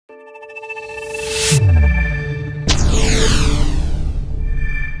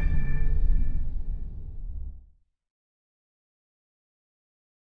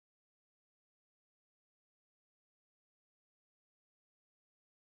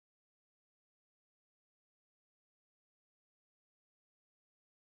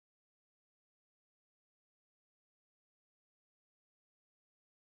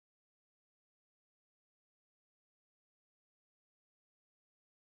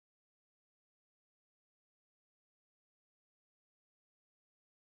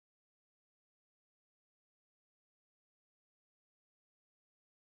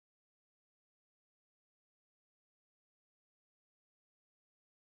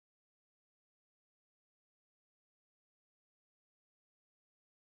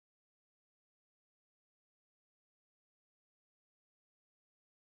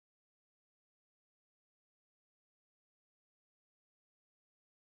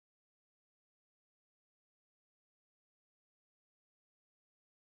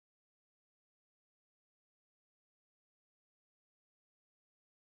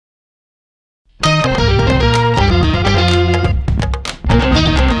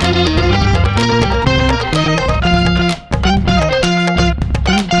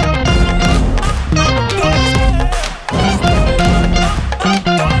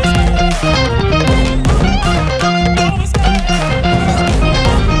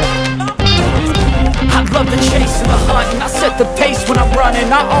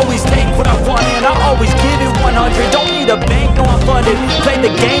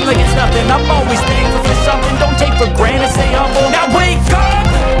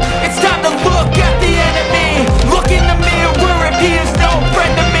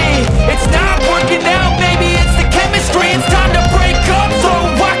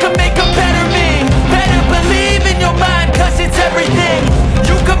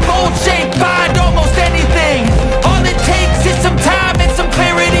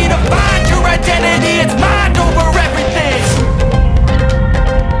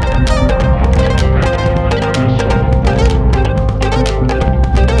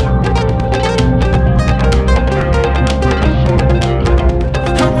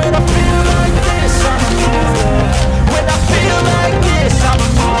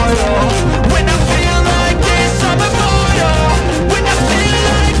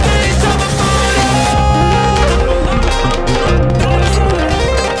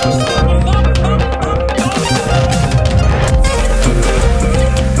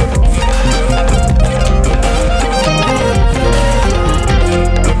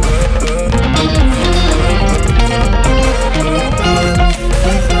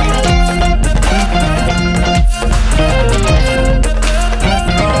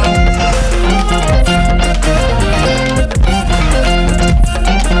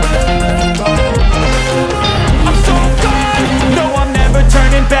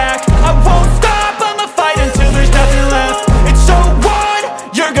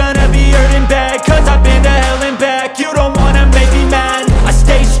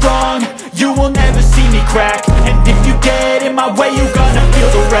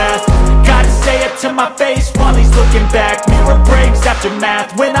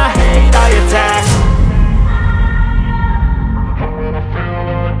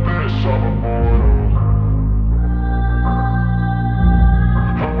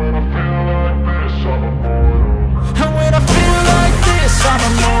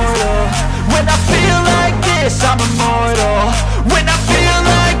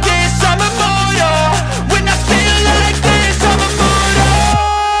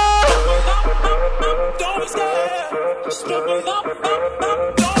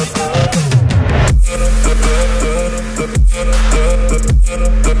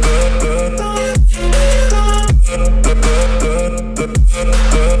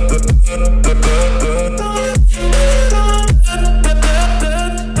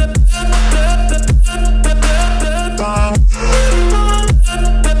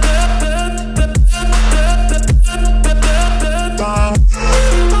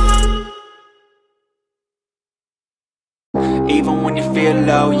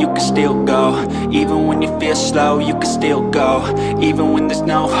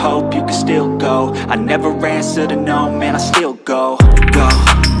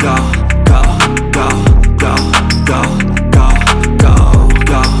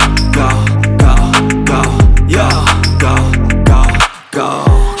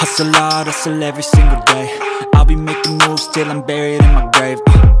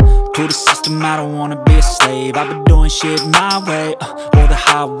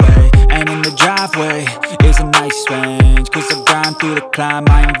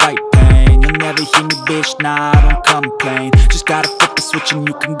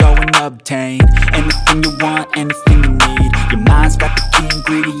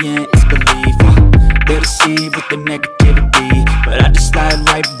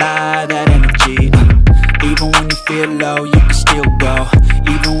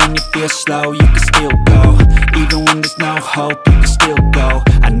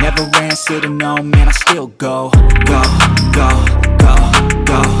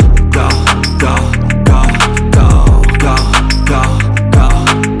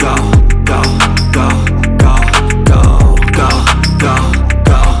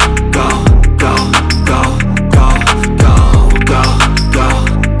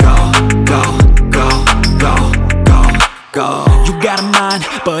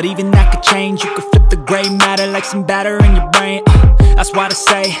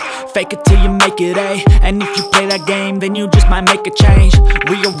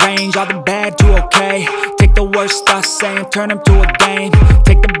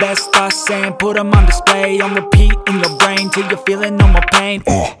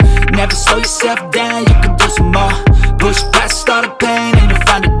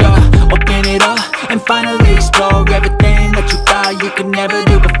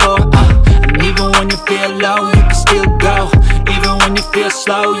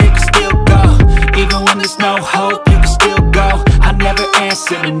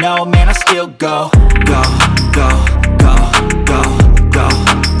go, go,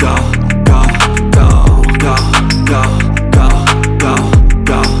 go, go, go, go, go, go, go, go,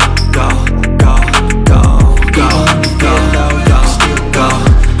 go, go, go, go, go, low, go, still go,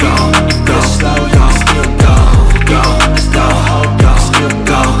 go, go slow, go, still go, go, there's no hope, go, still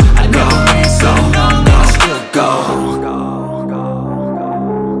go, I never ran, so no, no, still go.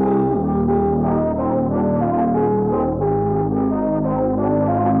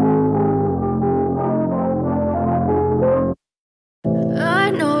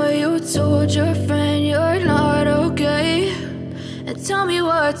 I know you told your friend you're not okay, and tell me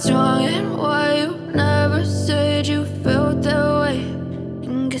what's wrong and why you never said you felt that way.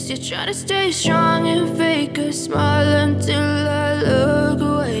 And guess you're trying to stay strong and fake a smile until I look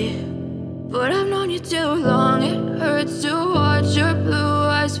away. But I've known you too long, it hurts to watch your blue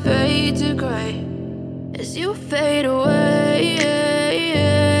eyes fade to gray as you fade away,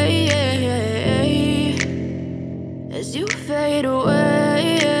 as you fade away.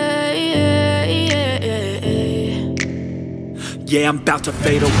 Yeah, I'm about to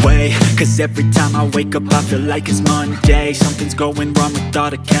fade away, cause every time I wake up I feel like it's Monday. Something's going wrong with all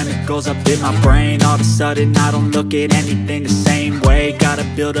the chemicals up in my brain. All of a sudden I don't look at anything the same way. Got a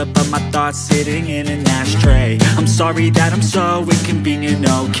buildup of my thoughts sitting in an ashtray. I'm sorry that I'm so inconvenient,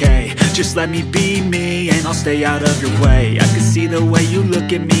 okay. Just let me be me and I'll stay out of your way. I can see the way you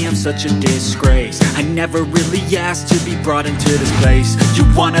look at me, I'm such a disgrace. I never really asked to be brought into this place. You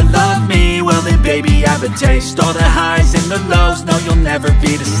wanna love me? Well then baby I have a taste. All the highs and the lows, no you'll never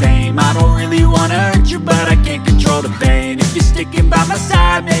be the same. I don't really wanna hurt you but I can't control the pain. If you're sticking by my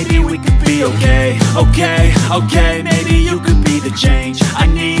side maybe we could be okay. Okay, okay, maybe you could be the change I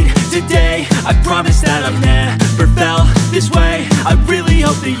need today. I promise that I've never felt this way. I really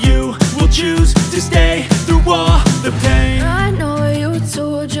hope that you will choose to stay through all the pain. I know you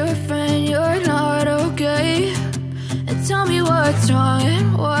told your friend you're not okay, and tell me what's wrong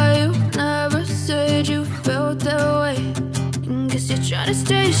and why you never said you felt that way. And guess you're trying to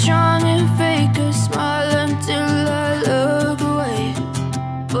stay strong and fake a smile until I look away.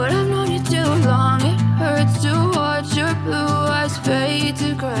 But I've known you too long, it hurts to watch your blue eyes fade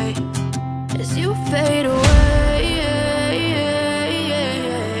to gray as you fade away,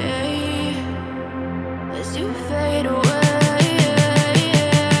 as you fade away,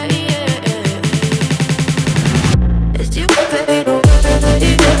 as you fade away.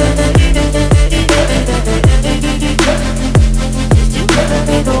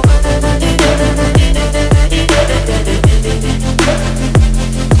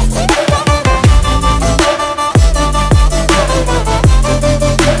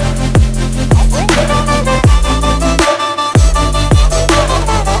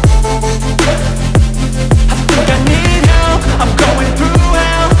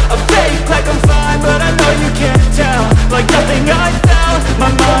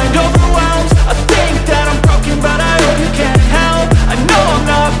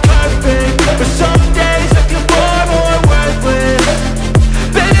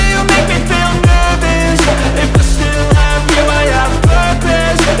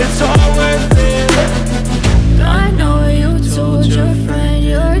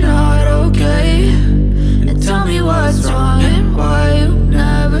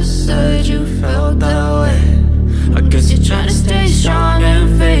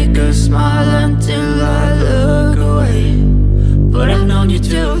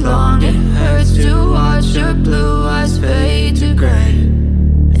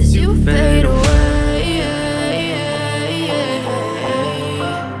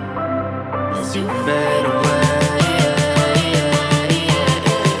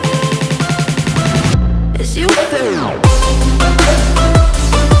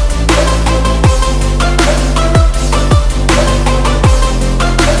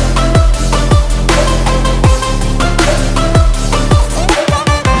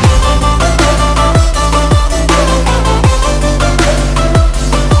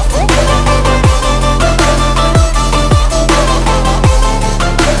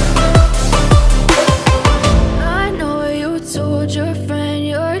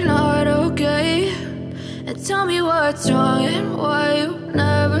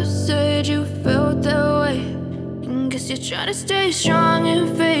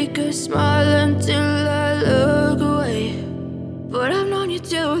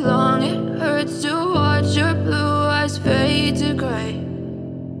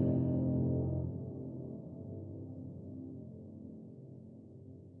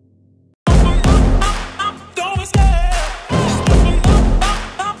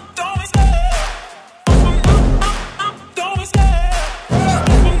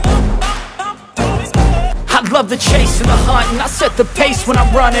 the chase and the hunt, and I set the pace when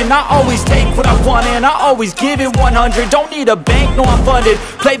I'm running. I always take what I want and I always give it 100. Don't need a bank, no I'm funded.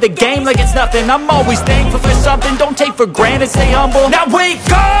 Play the game like it's nothing. I'm always thankful for something. Don't take for granted, stay humble. Now wake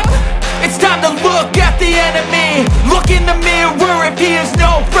up! It's time to look at the enemy. Look in the mirror if he is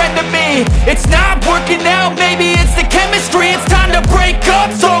no friend to me. It's not working out, maybe it's the chemistry. It's time to break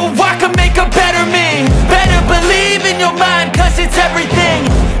up so I can make a better me. Better believe in your mind, cause it's everything.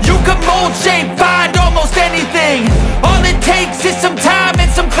 You can mold, shape, find almost anything. All it takes is some time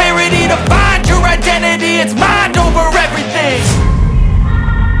and some clarity to find your identity. It's mind over everything.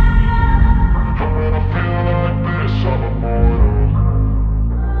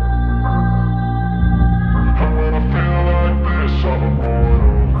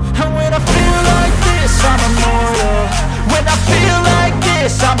 I'm immortal. When I feel like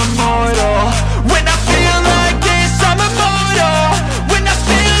this, I'm immortal. When I feel like this, I'm immortal. When I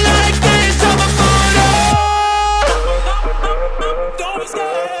feel like this, I'm immortal. Don't be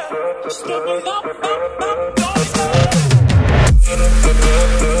scared. Just open up. Don't be scared.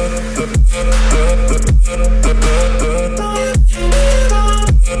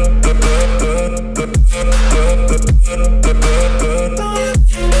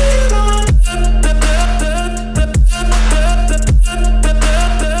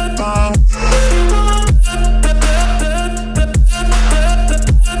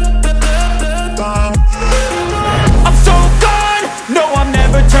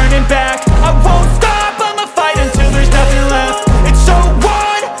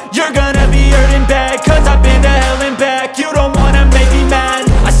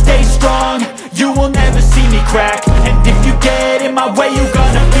 Crack. And if you get in my way, you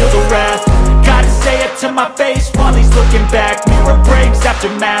gonna feel the wrath. Gotta say it to my face while he's looking back. Mirror breaks after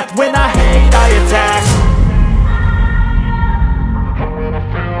math. When I hate, I attack. When I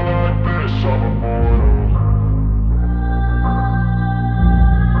feel like this, I'm immortal.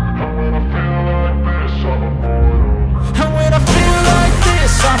 When I feel like this, I'm immortal. And when I feel like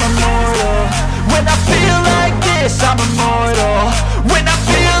this, I'm immortal. When I feel like this, I'm immortal. When I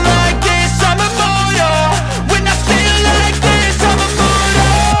feel like this, I'm immortal. When I feel like this, I'm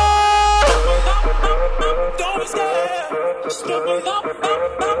immortal. Don't be scared. Just open up.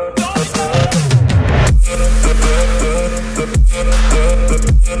 Don't be scared.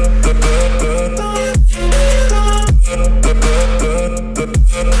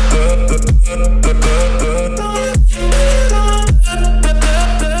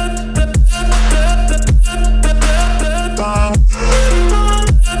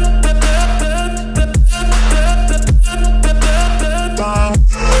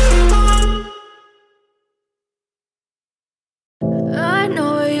 I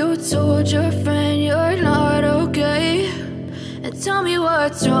know you told your friend you're not okay, and tell me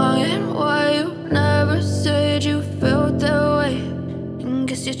what's wrong and why you never said you felt that way. And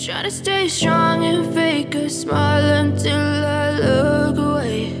guess you're trying to stay strong and fake a smile until I look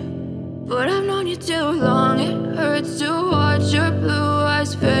away. But I've known you too long, it hurts to watch your blue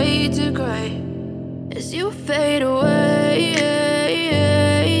eyes fade to gray as you fade away,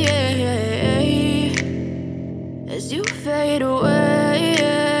 as you fade away.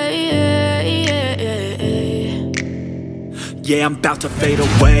 Yeah, I'm about to fade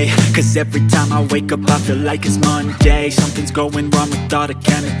away, cause every time I wake up I feel like it's Monday. Something's going wrong with all the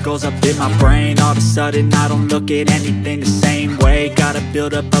chemicals up in my brain. All of a sudden I don't look at anything the same way. Gotta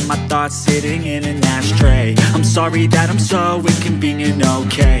build up of my thoughts sitting in an ashtray. I'm sorry that I'm so inconvenient,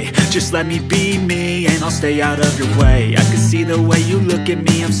 okay. Just let me be me and I'll stay out of your way. I can see the way you look at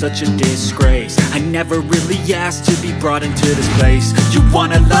me, I'm such a disgrace. I never really asked to be brought into this place. You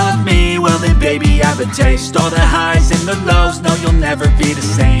wanna love me? Well then baby I have a taste. All the highs and the lows, no you'll never be the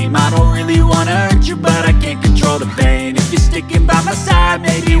same. I don't really wanna hurt you but I can't control the pain. If you're sticking by my side,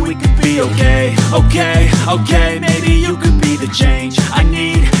 maybe we could be okay. Okay, maybe you could be the change I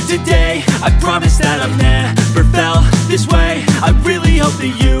need today. I promise that I've never felt this way. I really hope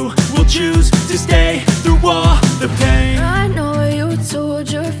that you will choose to stay through all the pain. I know you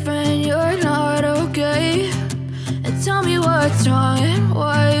told your friend you're not okay, and tell me what's wrong and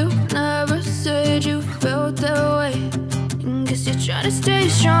why you never said you felt that way. And guess you're trying to stay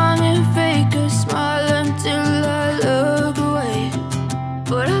strong and fake a smile until I look away.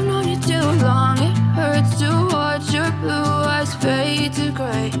 But I've known you too long, it hurts to watch your blue eyes fade to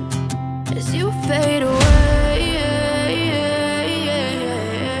gray as you fade away,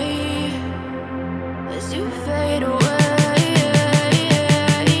 as you fade away,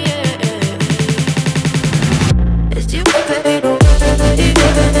 as you fade away. As you fade away.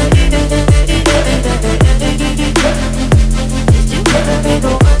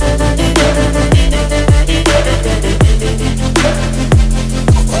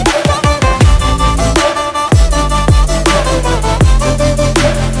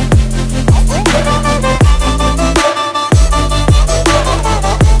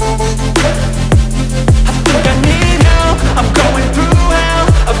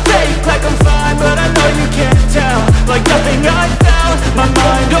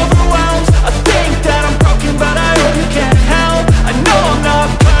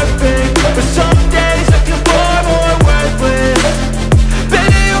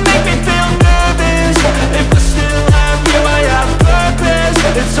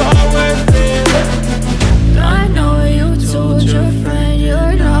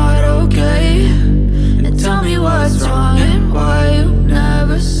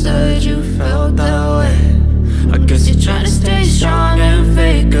 you're trying to stay strong and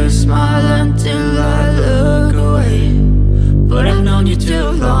fake a smile until I look away. But I've known you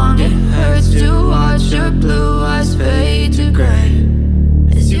too long, it hurts to watch your blue eyes fade to gray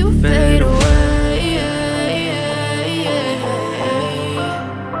as you fade away,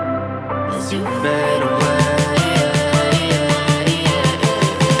 as you fade away,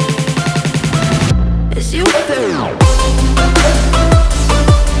 as you fade away.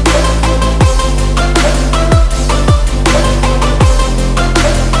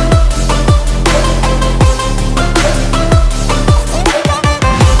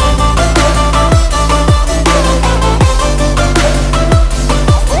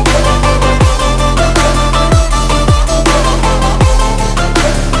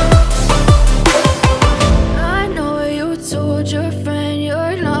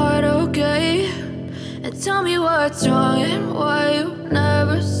 Tell me what's wrong and why you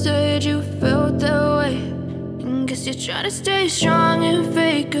never said you felt that way. And guess you're trying to stay strong and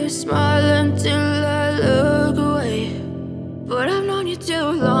fake a smile until I look away. But I've known you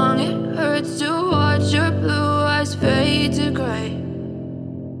too long, it hurts to watch your blue eyes fade to gray.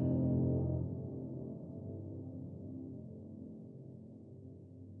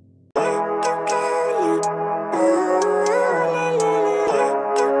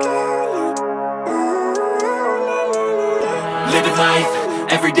 Living life,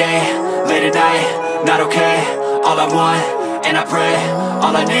 every day, late at night, not okay. All I want, and I pray,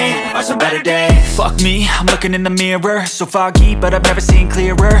 all I need are some better days. Fuck me, I'm looking in the mirror, so foggy, but I've never seen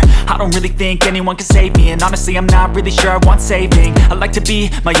clearer. I don't really think anyone can save me, and honestly I'm not really sure I want saving. I like to be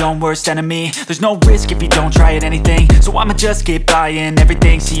my own worst enemy. There's no risk if you don't try at anything, so I'ma just keep buying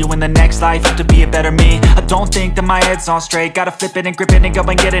everything. See you in the next life, have to be a better me. I don't think that my head's on straight, gotta flip it and grip it and go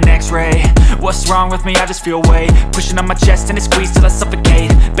and get an x-ray. What's wrong with me? I just feel weight pushing on my chest and it squeezes till I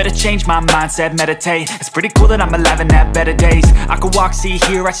suffocate. Better change my mindset, meditate. It's pretty cool that I'm alive and have better days. I could walk, see,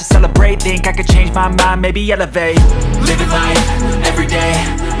 hear, I should celebrate. Think I could change my mind, maybe elevate. Living life, every day,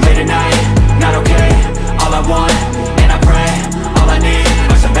 late at night, not okay. All I want, and I pray, all I need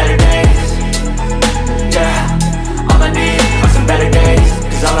are some better days. Yeah, all I need are some better days.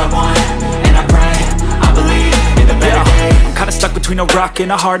 Cause all I want, and I pray, I believe in the better days. I'm kinda stuck between a rock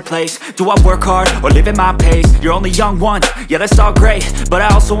and a hard place. Do I work hard or live at my pace? You're only young once, yeah that's all great, but I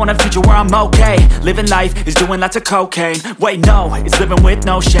also want a future where I'm okay. Living life is doing lots of cocaine. Wait no, it's living with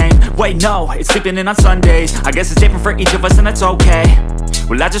no shame. Wait no, it's sleeping in on Sundays. I guess it's different for each of us and that's okay.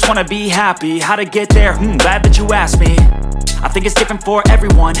 Well I just wanna be happy, how to get there? Glad that you asked me. I think it's different for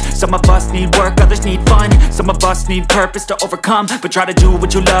everyone. Some of us need work, others need fun. Some of us need purpose to overcome. But try to do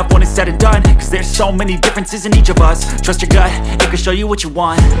what you love when it's said and done, cause there's so many differences in each of us. Trust your gut, it can show you what you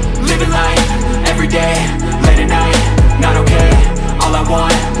want. Living life, every day, late at night, not okay. All I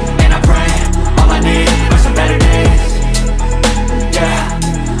want, and I pray, all I need are some better days. Yeah,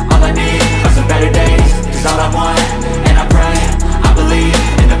 all I need are some better days. Cause all I want, and I pray, I believe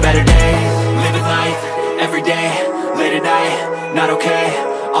in the better days. Living life, every day, late at night, not okay.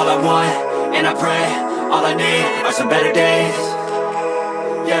 All I want, and I pray, all I need are some better days.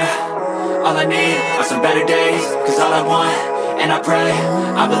 Yeah, all I need are some better days. Cause all I want, and I pray,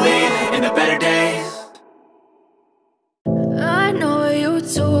 I believe in the better days. I know you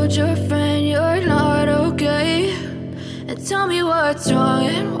told your friend you're not okay. And tell me what's wrong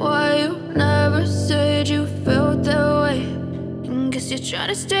and why you never said you felt that way. And guess you're trying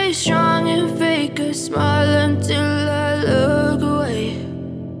to stay strong and fake a smile until I look away.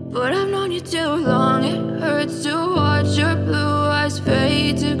 But I've known you too long, it hurts to watch your blue eyes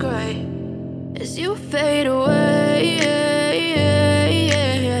fade to gray as you fade away,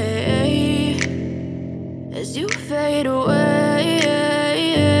 as you fade away.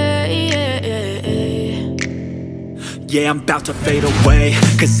 Yeah, I'm about to fade away,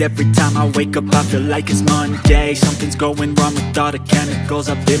 cause every time I wake up I feel like it's Monday. Something's going wrong with all the chemicals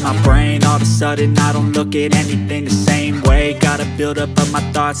up in my brain. All of a sudden I don't look at anything the same way. Gotta build up of my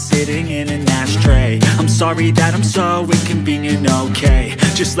thoughts sitting in an ashtray. I'm sorry that I'm so inconvenient, okay.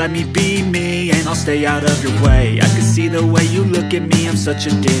 Just let me be me and I'll stay out of your way. I can see the way you look at me, I'm such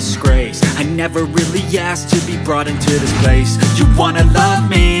a disgrace. I never really asked to be brought into this place. You wanna love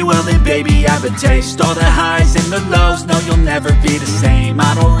me? Well then baby I have a taste. All the highs and the lows, no you'll never be the same.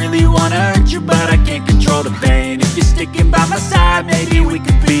 I don't really wanna hurt you but I can't control the pain. If you're sticking by my side maybe we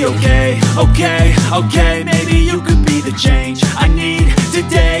could be okay. Okay, maybe you could be the change I need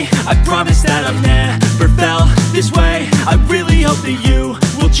today. I promise that I've never felt this way. I really hope that you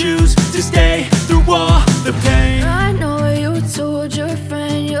will choose to stay through all the pain. I know you told your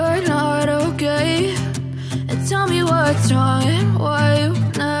friend you're not okay. And tell me what's wrong and why you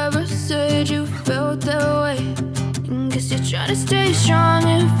never said you felt that way. to stay strong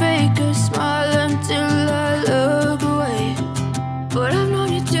and fake a smile until I look away. But I've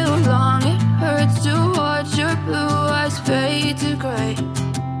known you too long, it hurts to watch your blue eyes fade to gray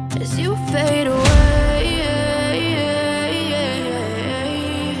as you fade away,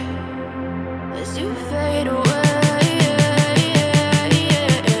 as you fade away,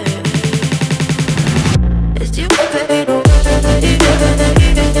 as you fade away.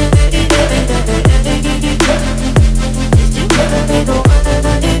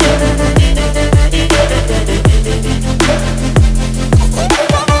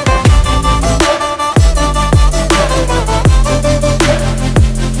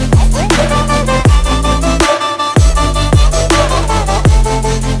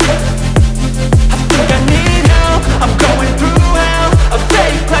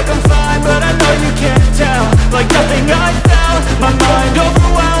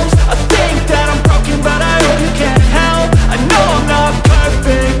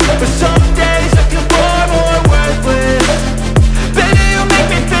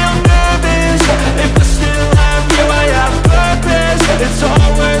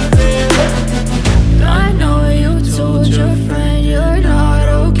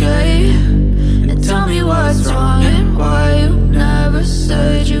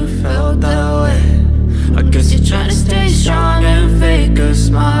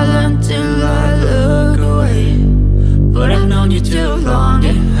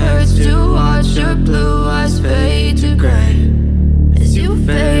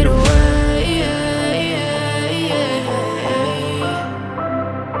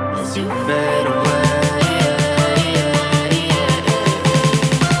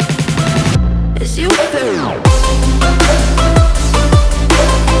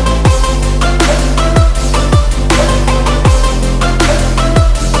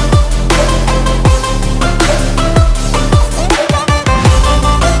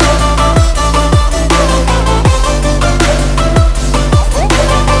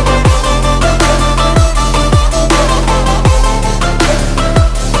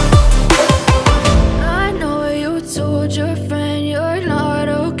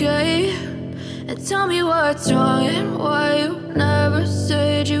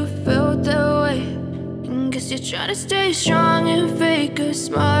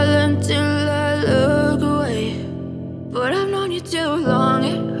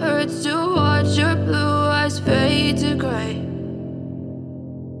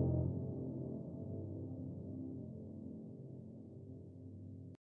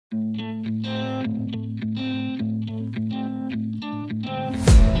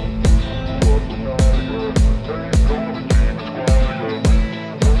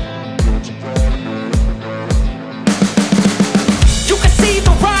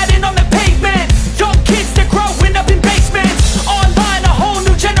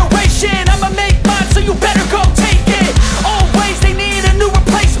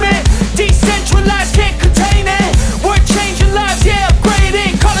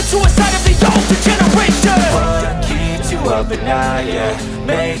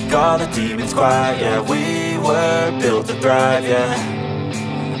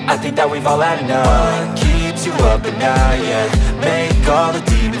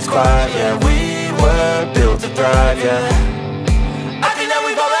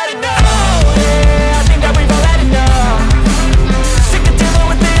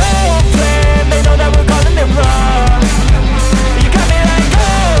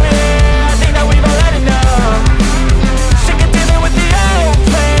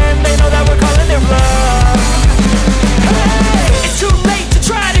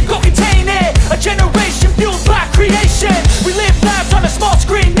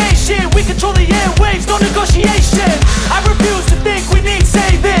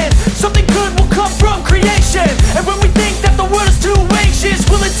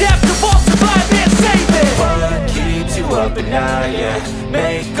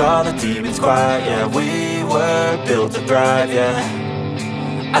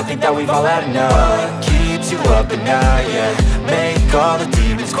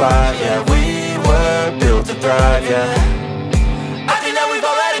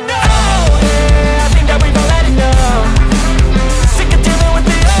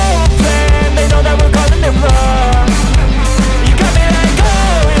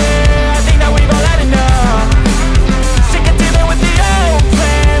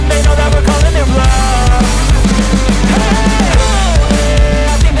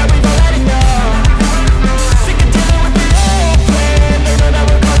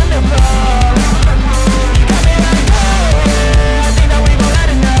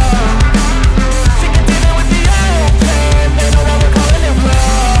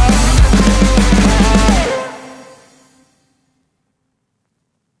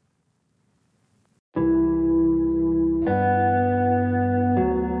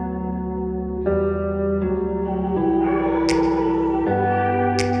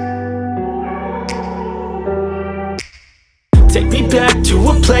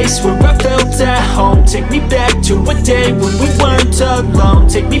 place where I felt at home. Take me back to a day when we weren't alone.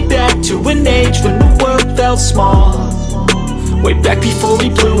 Take me back to an age when the world felt small, way back before we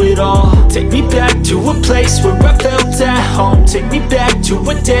blew it all. Take me back to a place where I felt at home. Take me back to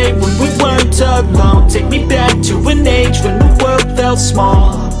a day when we weren't alone. Take me back to an age when the world felt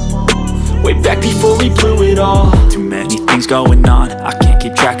small, way back before we blew it all. Too many things going on, I can't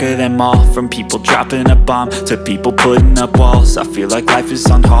keep track of them all. From people dropping a bomb to people putting up walls. I feel like life is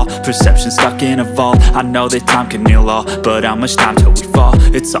on hold, perception stuck in a vault. I know that time can heal all, but how much time till we fall?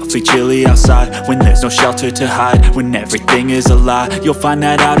 It's awfully chilly outside when there's no shelter to hide. When everything is a lie, you'll find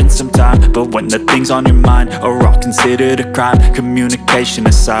that out in some time. But when the things on your mind are all considered a crime, communication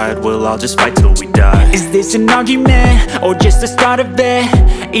aside, we'll all just fight till we die. Is this an argument or just the start of it?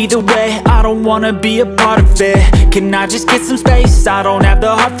 Either way, I don't wanna be a part of it. Can I just get some space? I don't have the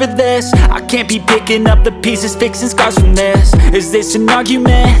heart for this. I can't be picking up the pieces, fixing scars from this. Is this an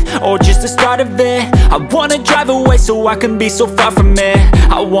argument or just the start of it? I wanna drive away so I can be so far from it.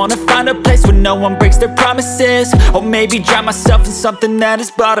 I wanna find a place where no one breaks their promises, or maybe drown myself in something that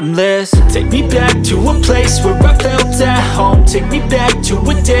is bottomless. Take me back to a place where I felt at home. Take me back to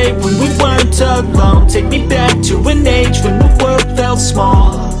a day when we weren't alone. Take me back to an age when the world felt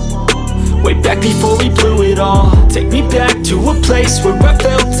small, way back before we blew it all. Take me back to a place where I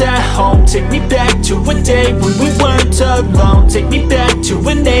felt at home. Take me back to a day when we weren't alone. Take me back to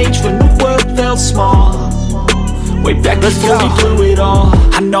an age when the world felt small, way back before we blew it all.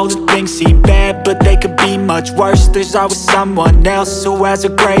 I know that things seem bad, but they could be much worse. There's always someone else who has a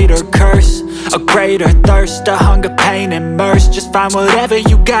greater curse, a greater thirst, a hunger, pain, and mercy. Just find whatever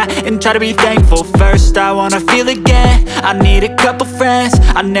you got and try to be thankful first. I wanna feel again, I need a couple friends.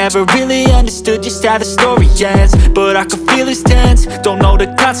 I never really understood just how the story ends, but I can feel it's tense, don't know the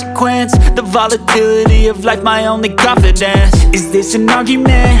consequence. The volatility of life, my only confidence. Is this an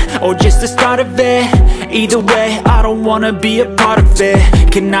argument or just the start of it? Either way, I don't wanna be a part of it.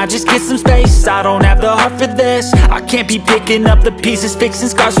 Can I just get some space? I don't have the heart for this. I can't be picking up the pieces, fixing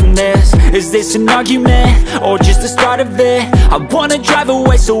scars from this. Is this an argument or just the start of it? I wanna drive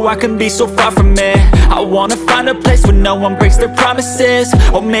away so I can be so far from it. I wanna find a place where no one breaks their promises,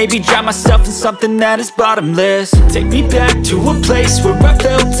 or maybe drown myself in something that is bottomless. Take me back to a place where I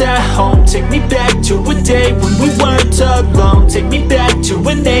felt at home. Take me back to a day when we weren't alone. Take me back to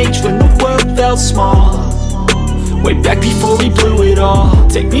an age when the world felt small, way back before we blew it all.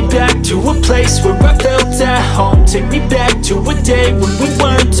 Take me back to a place where I felt at home. Take me back to a day when we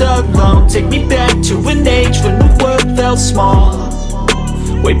weren't alone. Take me back to an age when the world felt small,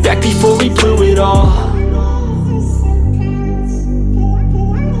 way back before we blew it all.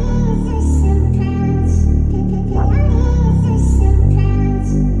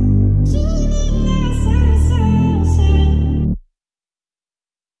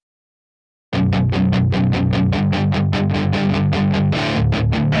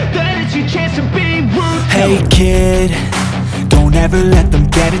 Hey kid, don't ever let them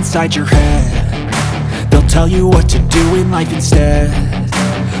get inside your head. They'll tell you what to do in life instead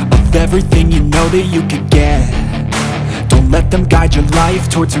of everything you know that you could get. Don't let them guide your life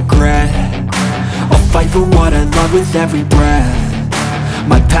towards regret. I'll fight for what I love with every breath.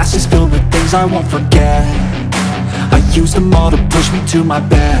 My past is filled with things I won't forget. I use them all to push me to my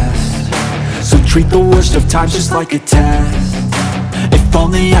best. So treat the worst of times just like a test. If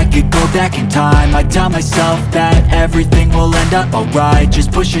only I could go back in time, I'd tell myself that everything will end up alright.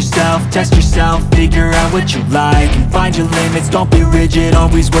 Just push yourself, test yourself, figure out what you like, and find your limits, don't be rigid,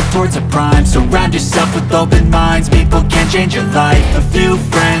 always work towards a prime. Surround yourself with open minds, people can change your life. A few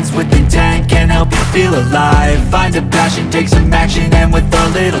friends with intent can help you feel alive. Find a passion, take some action, and with a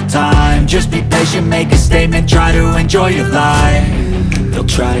little time, just be patient, make a statement, try to enjoy your life. They'll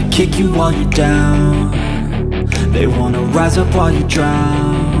try to kick you while you're down, they wanna rise up while you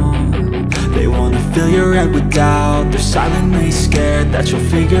drown. They wanna fill your head with doubt. They're silently scared that you'll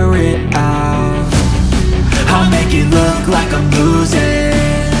figure it out. I'll make it look like I'm losing,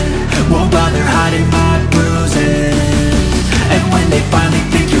 won't bother hiding my bruises. And when they finally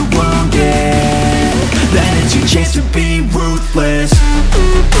think you're wounded, then it's your chance to be ruthless.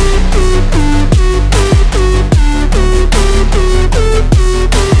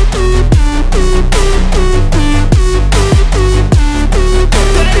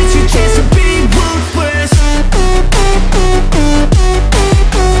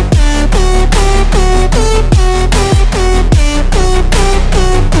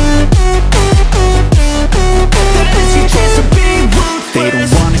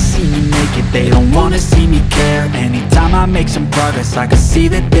 progress, I can see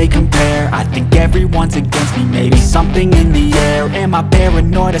that they compare. I think everyone's against me, maybe something in the air. Am I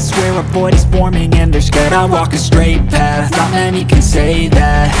paranoid? I swear a void is forming and they're scared. I walk a straight path, not many can say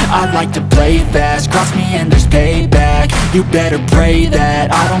that. I like to play fast, cross me and there's payback. You better pray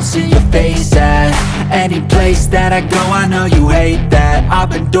that I don't see your face at any place that I go. I know you hate that. I've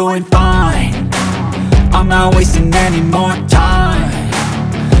been doing fine, I'm not wasting any more time.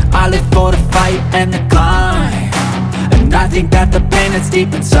 I live for the fight and the climb, and I think that the pain that's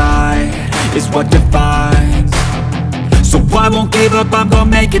deep inside is what defines. So I won't give up, I'm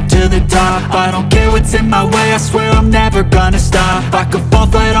gonna make it to the top. I don't care what's in my way, I swear I'm never gonna stop. I could fall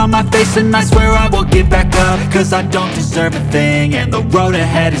flat on my face and I swear I will get back up, cause I don't deserve a thing and the road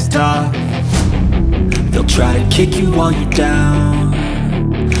ahead is tough. They'll try to kick you while you're down,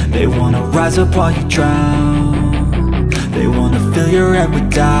 they wanna rise up while you drown. They wanna fill your head with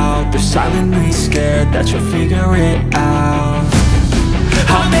doubt, they're silently scared that you'll figure it out.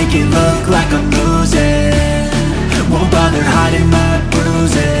 I'll make it look like I'm losing, won't bother hiding my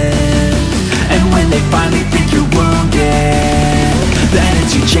bruises. And when they finally think you're wounded, then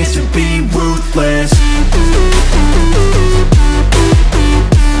it's your chance to be ruthless.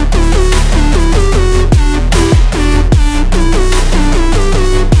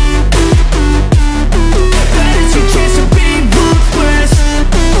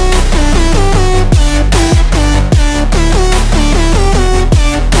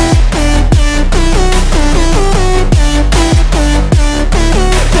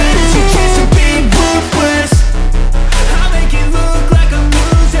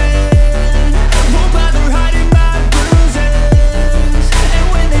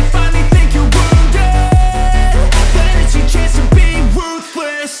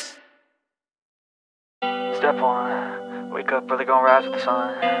 Step 1, wake up early, gonna rise with the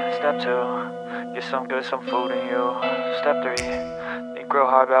sun. Step 2, get some good, some food in you. Step 3, think real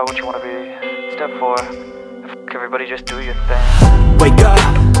hard about what you wanna be. Step 4, fuck everybody, just do your thing. Wake up,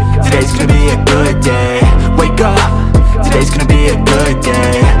 today's gonna be a good day. Wake up, today's gonna be a good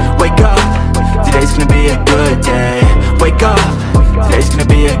day. Wake up, today's gonna be a good day. Wake up, today's gonna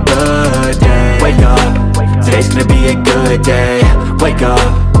be a good day. Wake up, today's gonna be a good day. Wake up,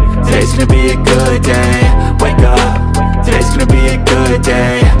 today's gonna be a good day. Wake up, today's gonna be a good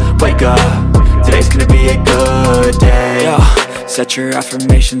day. Wake up, today's gonna be a good day. Yo, set your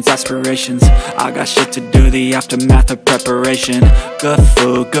affirmations, aspirations. I got shit to do, the aftermath of preparation. Good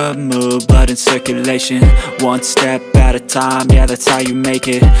food, good mood, blood in circulation. One step at a time, yeah, that's how you make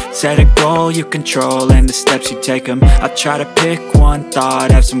it. Set a goal you control and the steps you take them. I try to pick one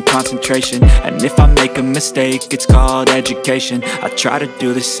thought, have some concentration. And if I make a mistake, it's called education. I try to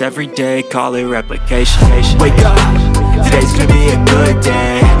do this every day, call it replication. Wake up, today's gonna be a good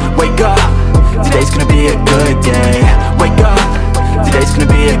day. Wake up, today's gonna be a good day. Wake up, today's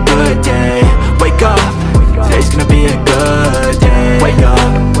gonna be a good day. Wake up, today's gonna be a good day. Wake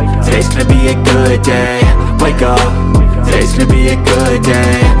up, today's gonna be a good day. Wake up, today's gonna be a good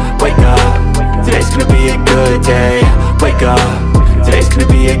day. Wake up, today's gonna be a good day. Wake up, today's gonna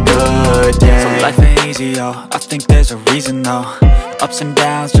be a good day. So life ain't easy, yo, I think there's a reason though. Ups and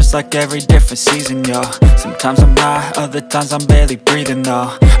downs, just like every different season, yo. Sometimes I'm high, other times I'm barely breathing,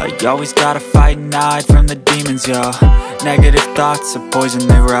 though. I always gotta fight and hide from the demons, yo. Negative thoughts are poison,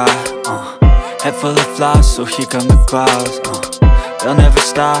 they rot. Head full of flies, so here come the clouds. They'll never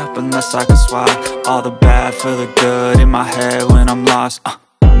stop unless I can swap all the bad for the good in my head when I'm lost.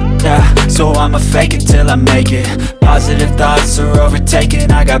 Yeah, so I'ma fake it till I make it. Positive thoughts are overtaken,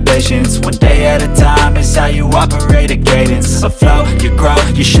 I got patience. One day at a time is how you operate a cadence. A flow, you grow,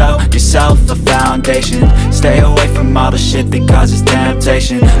 you show yourself a foundation. Stay away from all the shit that causes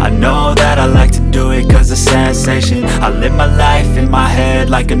temptation. I know that I like to do it cause it's sensation. I live my life in my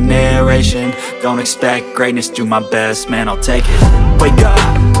head like a narration. Don't expect greatness, do my best, man, I'll take it. Wake up,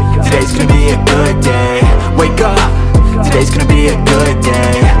 today's gonna be a good day. Wake up, today's gonna be a good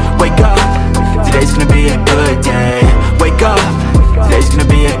day. Wake up, today's gonna be a good day. Wake up, today's gonna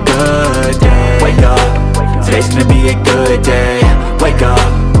be a good day. Wake up, today's gonna be a good day. Wake up,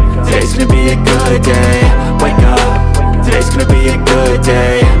 today's gonna be a good day. Wake up, today's gonna be a good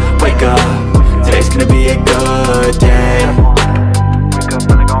day. Wake up, today's gonna be a good day. Wake up,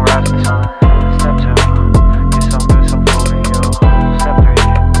 really gonna rise with the sun. Step 2, get some good, some food in you. Step 3,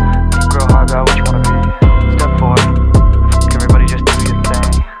 think real hard about what you wanna be. Step 4, everybody just do your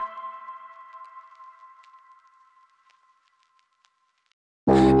thing.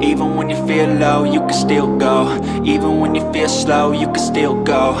 Even when you feel low, you can still go. Even when you feel slow, you can still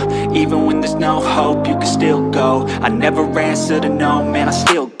go. Even when there's no hope, you can still go. I never answer to no, man, I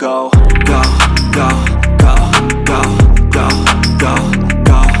still go. Go, go, go, go, go.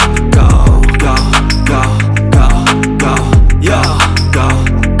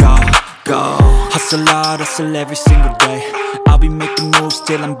 Hustle hard, hustle every single day. I'll be making moves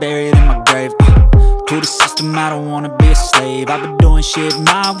till I'm buried in my grave. To the system, I don't wanna be a slave. I've been doing shit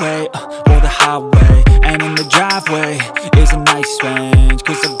my way, or the highway. And in the driveway is a nice range,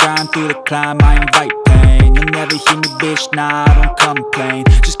 cause I grind through the climb, I invite pain. You'll never hear me, bitch, nah, I don't complain.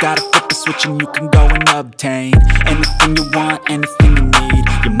 Just gotta flip the switch and you can go and obtain anything you want, anything you need.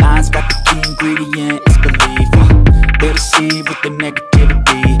 Your mind's got the key ingredient, it's belief. They'll deceive with the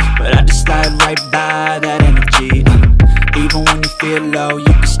negativity, but I just slide right by that energy. Even when you feel low,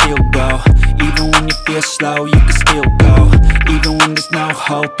 you can still go. Even when you feel slow, you can still go. Even when there's no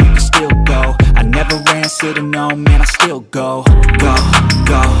hope, you can still go. I never answer to no, man, I still go. Go,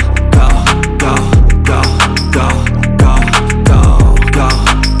 go, go, go, go, go, go, go, go, go,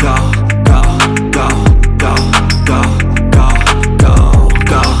 go, go, go, go, go, go,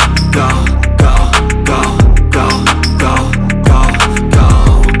 go,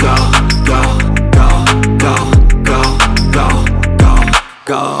 go, go,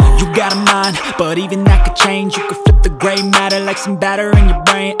 go. You got a mind, but even that could change. You could flip the gray matter like some batter in your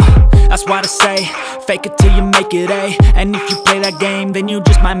brain. That's why they say, fake it till you make it A. And if you play that game, then you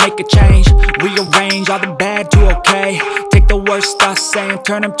just might make a change. Rearrange all the bad to okay. Take the worst thoughts saying,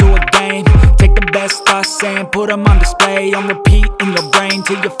 turn them to a game. Take the best thoughts saying, put them on display. On repeat in your brain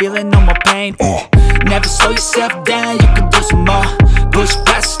till you're feeling no more pain. Never slow yourself down, you can do some more. Push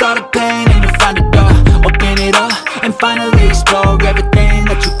past all the pain and you'll find a door. Open it up and finally explore everything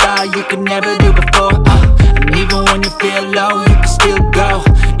that you thought you could never do before. And even when you feel low, you can still go.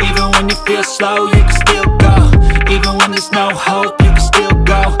 Even when you feel slow, you can still go. Even when there's no hope, you can still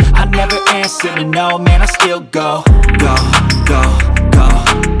go. I never answer to no, man, I still go. Go, go, go, go,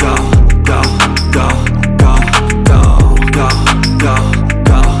 go, go, go, go, go, go, go, go,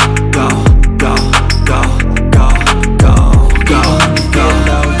 go, go, go, go, go. Even when you feel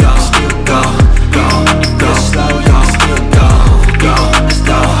low, you can still go. Even when you feel slow, you can still go. Even when there's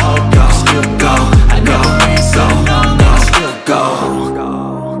no hope, you can still go. I never answer to no, man, I still go.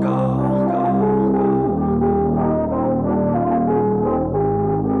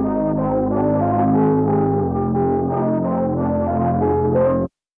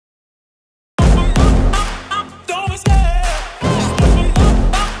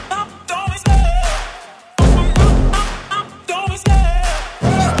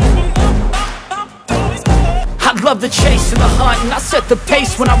 Love the chase and the hunt, and I set the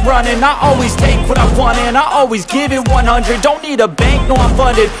pace when I'm running. I always take what I want and I always give it 100. Don't need a bank, no, I'm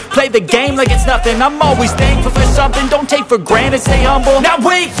funded. Play the game like it's nothing. I'm always thankful for something. Don't take for granted, stay humble. Now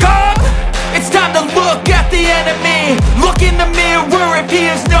wake up, it's time to look at the enemy. Look in the mirror if he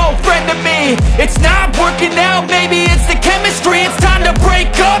is no friend to me. It's not working out, maybe it's the chemistry. It's time to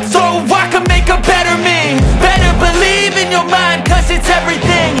break up so I can make a better me. Better believe in your mind, cause it's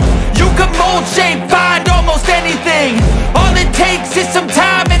everything. You can mold, shape, find almost anything. All it takes is some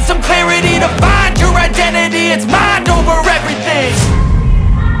time and some clarity to find your identity. It's mind over everything.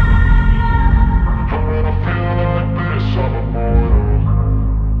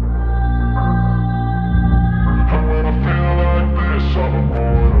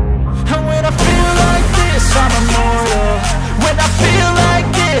 And when I feel like this, I'm immortal. When I feel like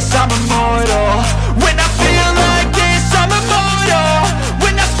this, I'm immortal. When I feel like this, I'm immortal.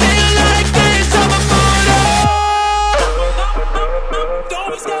 When I feel like this, I'm immortal. Don't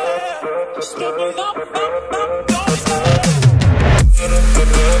be scared. Just level up. Don't be scared.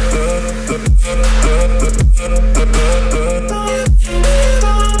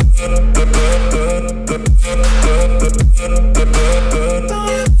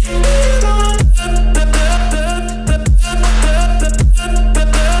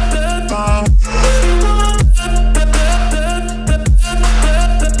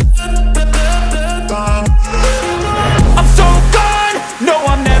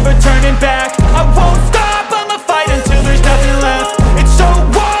 Back. I won't stop, I'ma fight until there's nothing left. It's so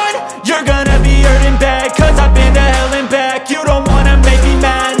what? You're gonna be hurting bad, cause I've been to hell and back. You don't wanna make me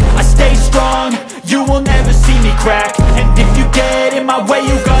mad, I stay strong. You will never see me crack. And if you get in my way,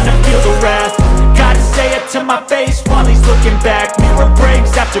 you're gonna feel the wrath. Gotta say it to my face while he's looking back. Mirror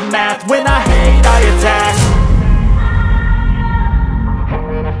breaks after math, when I hate, I attack.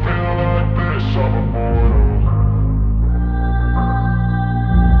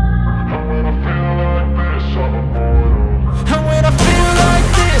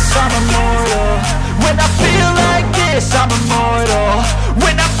 I'm immortal. When I feel like this, I'm immortal.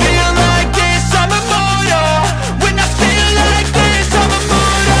 When I feel like this, I'm immortal. When I feel like this, I'm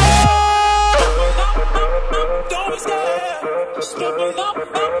immortal. Don't be scared. Just level up.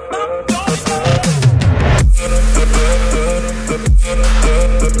 Don't be scared.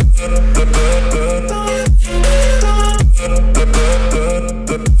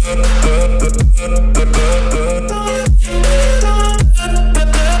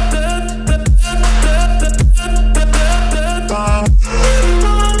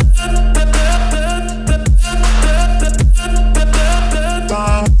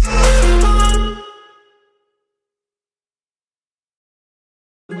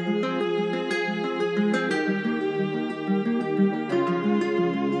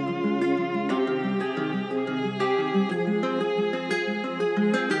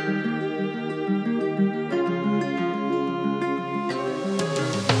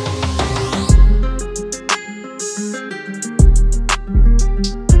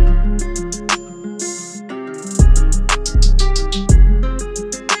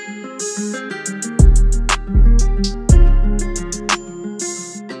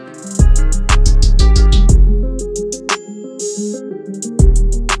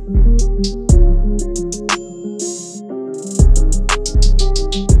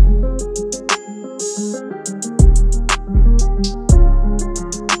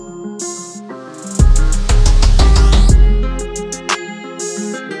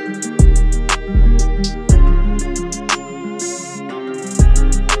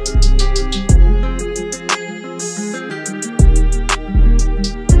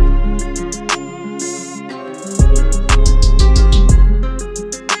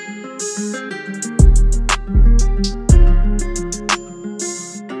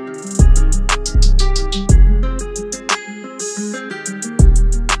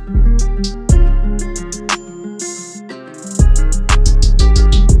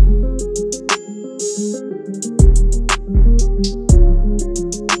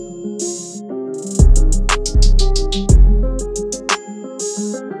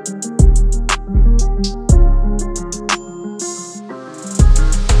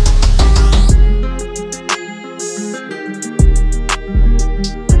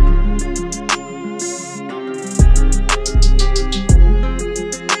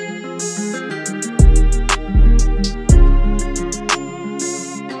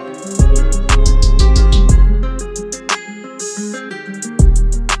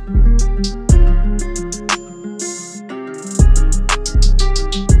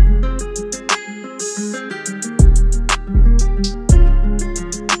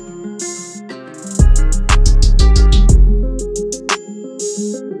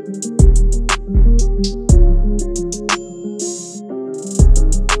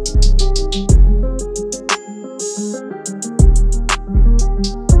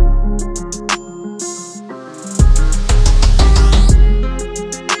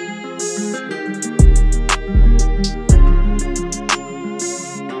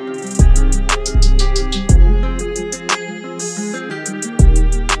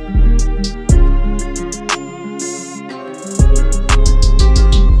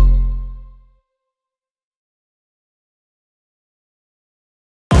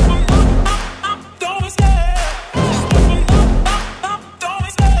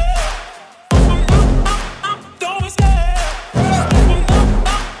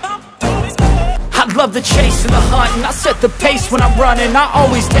 love the chase and the hunt, and I set the pace when I'm running. I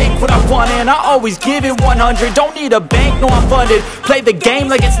always take what I want and I always give it 100. Don't need a bank, no I'm funded. Play the game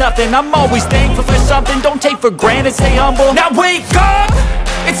like it's nothing. I'm always thankful for something. Don't take for granted, stay humble. Now wake up!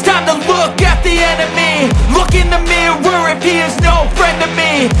 It's time to look at the enemy. Look in the mirror if he is no friend to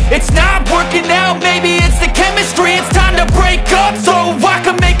me. It's not working out, maybe it's the chemistry. It's time to break up so I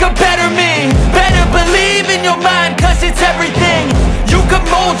can make a better me. Better believe in your mind, cause it's everything. You can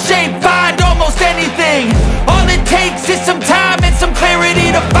mold, shape, find almost anything. All it takes is some time and some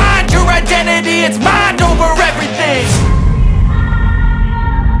clarity to find your identity. It's mind over everything.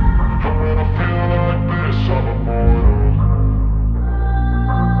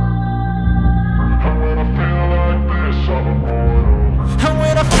 And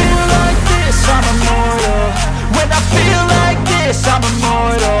when I feel like this, I'm immortal. When I feel like this, I'm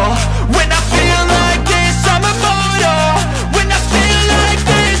immortal. When I feel like this, I'm immortal. When I feel like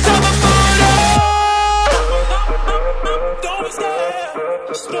this, I'm immortal. Don't stop,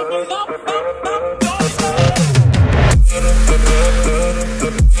 just step up.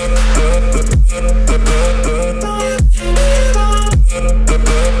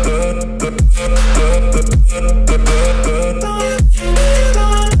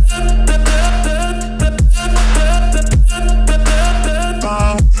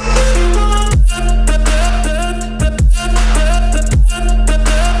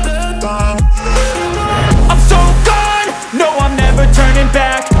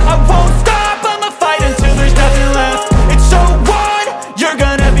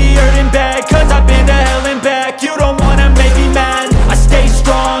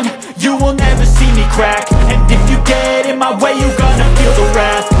 And if you get in my way, you gonna feel the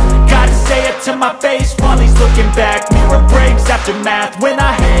wrath. Gotta say it to my face while he's looking back. Mirror breaks after math. When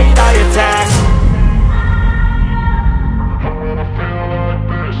I hate, I attack. When I feel like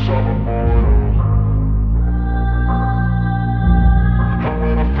this, I'm immortal. When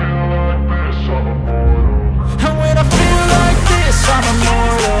I feel like this, I'm immortal. And when I feel like this, I'm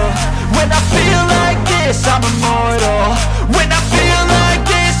immortal. When I feel like this, I'm immortal. When I feel like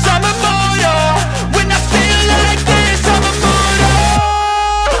this, I'm immortal. When I feel like this, I'm immortal.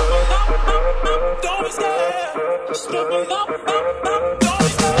 Don't be scared, just step it up. Don't be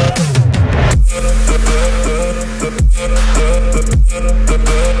scared.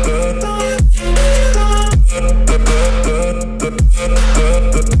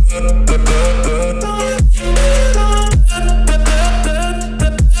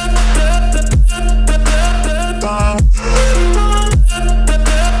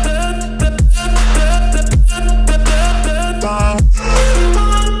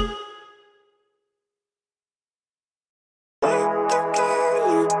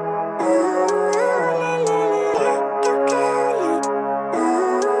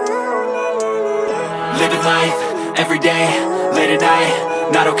 Living life, every day, late at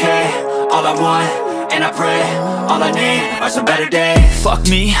night, not okay. All I want, and I pray, all I need are some better days. Fuck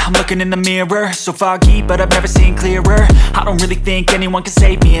me, I'm looking in the mirror, so foggy, but I've never seen clearer. I don't really think anyone can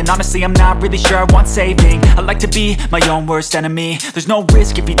save me, and honestly I'm not really sure I want saving. I like to be my own worst enemy. There's no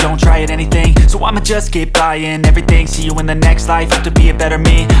risk if you don't try at anything, so I'ma just keep buying everything. See you in the next life, hope to be a better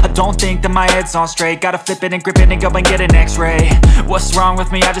me. I don't think that my head's on straight, gotta flip it and grip it and go and get an x-ray. What's wrong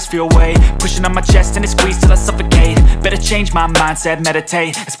with me? I just feel weight pushing on my chest and it squeezes till I suffocate. Better change my mindset,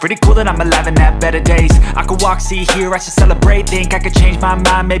 meditate. It's pretty cool that I'm alive and have better days. I could walk, see, hear, I should celebrate. Think I could change my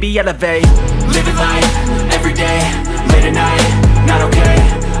mind, maybe elevate. Living life, every day, late at night, not okay.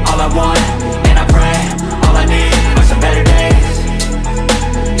 All I want, and I pray, all I need are some better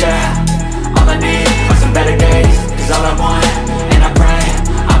days. Yeah, all I need are some better days. Cause all I want, and I pray,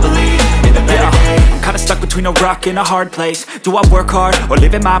 I believe in the better days. I'm kinda stuck between a rock and a hard place. Do I work hard or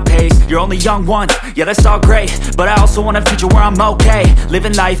live at my pace? You're only young once, yeah that's all great, but I also want a future where I'm okay.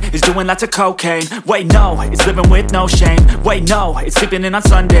 Living life is doing lots of cocaine. Wait no, it's living with no shame. Wait no, it's sleeping in on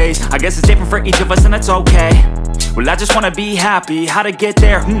Sundays. I guess it's different for each of us and that's okay. Well I just wanna be happy, how to get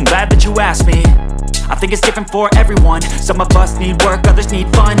there? Glad that you asked me. I think it's different for everyone. Some of us need work, others need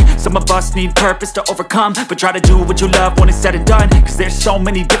fun. Some of us need purpose to overcome. But try to do what you love when it's said and done. Cause there's so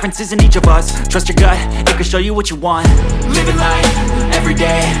many differences in each of us. Trust your gut, it can show you what you want. Living life, every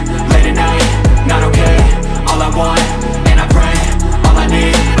day, late at night, not okay. All I want, and I pray, all I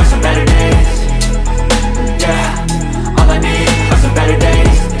need are some better days. Yeah, all I need are some better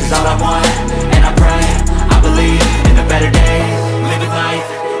days. Cause all I want, and I pray, I believe in the better days. Living life,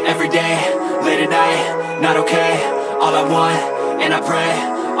 every day, late at night, not okay. All I want, and I pray,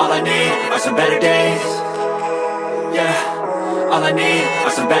 all I need are some better days. Yeah, all I need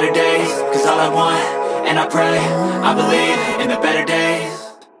are some better days. Cause all I want, and I pray, I believe in the better days.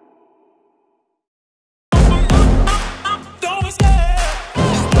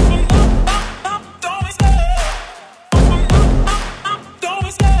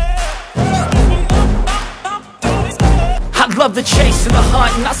 love the chase and the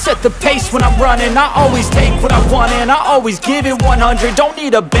hunt, and I set the pace when I'm running. I always take what I want and I always give it 100. Don't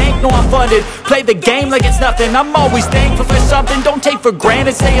need a bank, no I'm funded. Play the game like it's nothing. I'm always thankful for something. Don't take for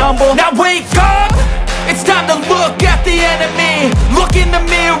granted, stay humble. Now wake up! It's time to look at the enemy. Look in the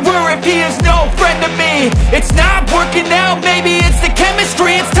mirror if he is no friend to me. It's not working out, maybe it's the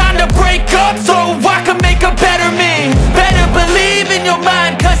chemistry. It's time to break up so I can make a better me. Better believe in your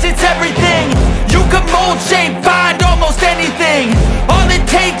mind, cause it's everything. You can mold, shape, find almost anything. All it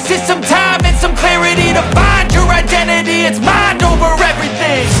takes is some time and some clarity to find your identity. It's mind over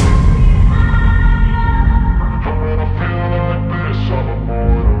everything.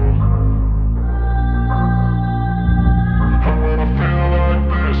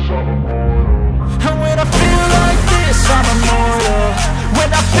 I'm immortal.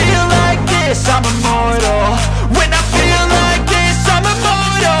 When I feel like this, I'm immortal. When I feel like this, I'm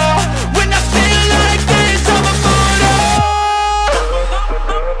immortal. When I feel like this, I'm immortal.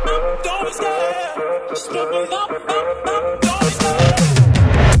 Don't stop, just level up, don't stop.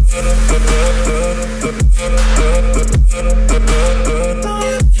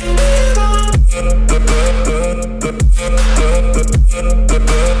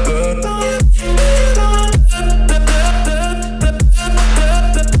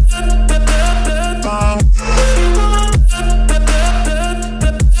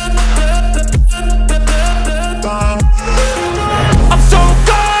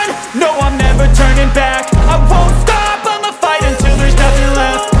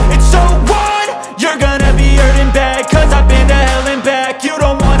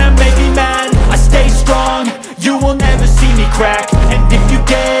 And if you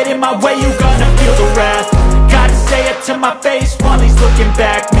get in my way, you gonna feel the wrath. Gotta say it to my face while he's looking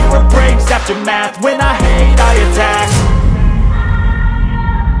back. Mirror breaks after math. When I hate, I attack.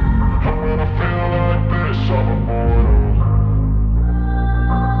 When I feel like this, I'm immortal.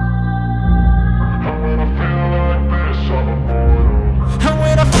 When I feel like this, I'm immortal.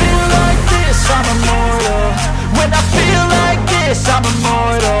 When I feel like this, I'm immortal. When I feel like this, I'm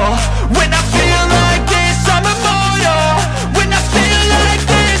immortal. When I feel